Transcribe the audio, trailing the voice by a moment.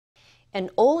An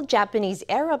old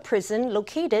Japanese-era prison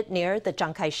located near the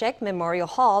Chiang Kai-shek Memorial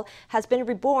Hall has been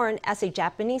reborn as a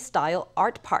Japanese-style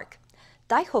art park.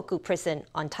 Taihoku Prison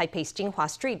on Taipei's Jinhua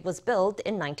Street was built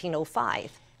in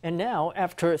 1905. And now,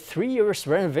 after 3 years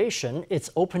renovation, it's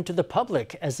open to the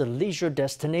public as a leisure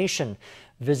destination.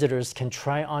 Visitors can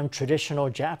try on traditional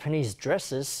Japanese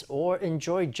dresses or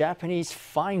enjoy Japanese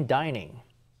fine dining.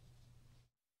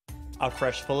 A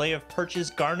fresh fillet of perch is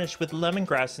garnished with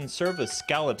lemongrass and served with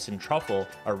scallops and truffle,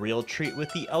 a real treat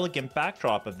with the elegant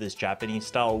backdrop of this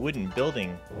Japanese-style wooden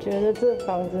building. 觉得这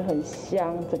房子很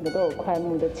香，整个都有快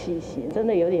木的气息，真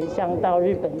的有点像到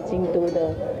日本京都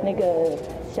的那个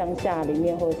乡下里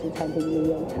面或者是餐厅里面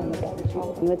用餐的感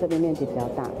觉，因为这边面积比较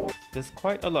大。 There's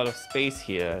quite a lot of space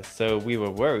here, so we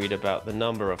were worried about the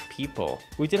number of people.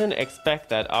 We didn't expect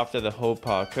that after the whole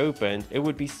park opened, it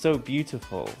would be so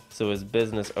beautiful. So as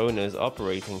business owners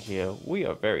operating here, we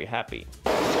are very happy.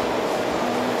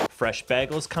 Fresh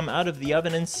bagels come out of the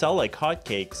oven and sell like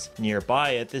hotcakes.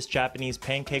 Nearby at this Japanese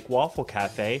pancake waffle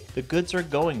cafe, the goods are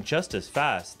going just as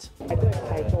fast.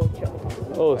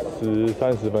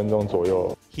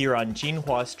 Here on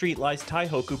Jinhua Street lies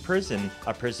Taihoku Prison,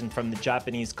 a prison from the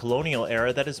Japanese colonial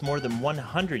era that is more than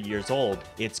 100 years old.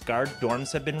 Its guard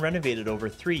dorms have been renovated over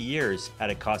 3 years at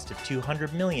a cost of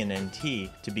 200 million NT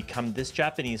to become this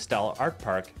Japanese-style art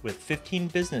park with 15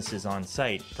 businesses on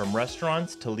site, from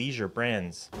restaurants to leisure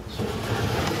brands.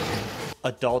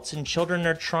 Adults and children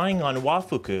are trying on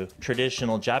wafuku,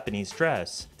 traditional Japanese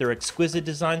dress. Their exquisite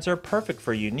designs are perfect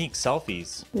for unique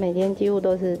selfies. 每天几乎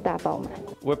都是大爆满。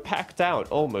 We're packed out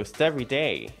almost every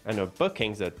day, and our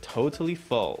bookings are totally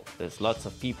full. There's lots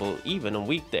of people even on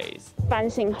weekdays. 翻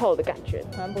新后的感觉，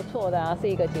蛮不错的啊，是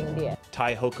一个景点。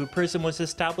 Taihoku Prison was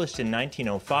established in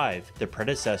 1905. The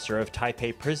predecessor of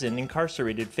Taipei Prison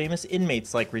incarcerated famous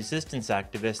inmates like resistance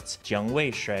activists Jiang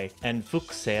Weishui and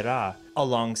Fukusera.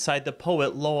 Alongside the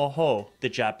poet Ho, the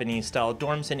Japanese-style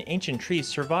dorms and ancient trees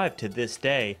survive to this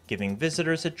day, giving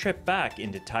visitors a trip back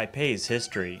into Taipei's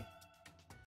history.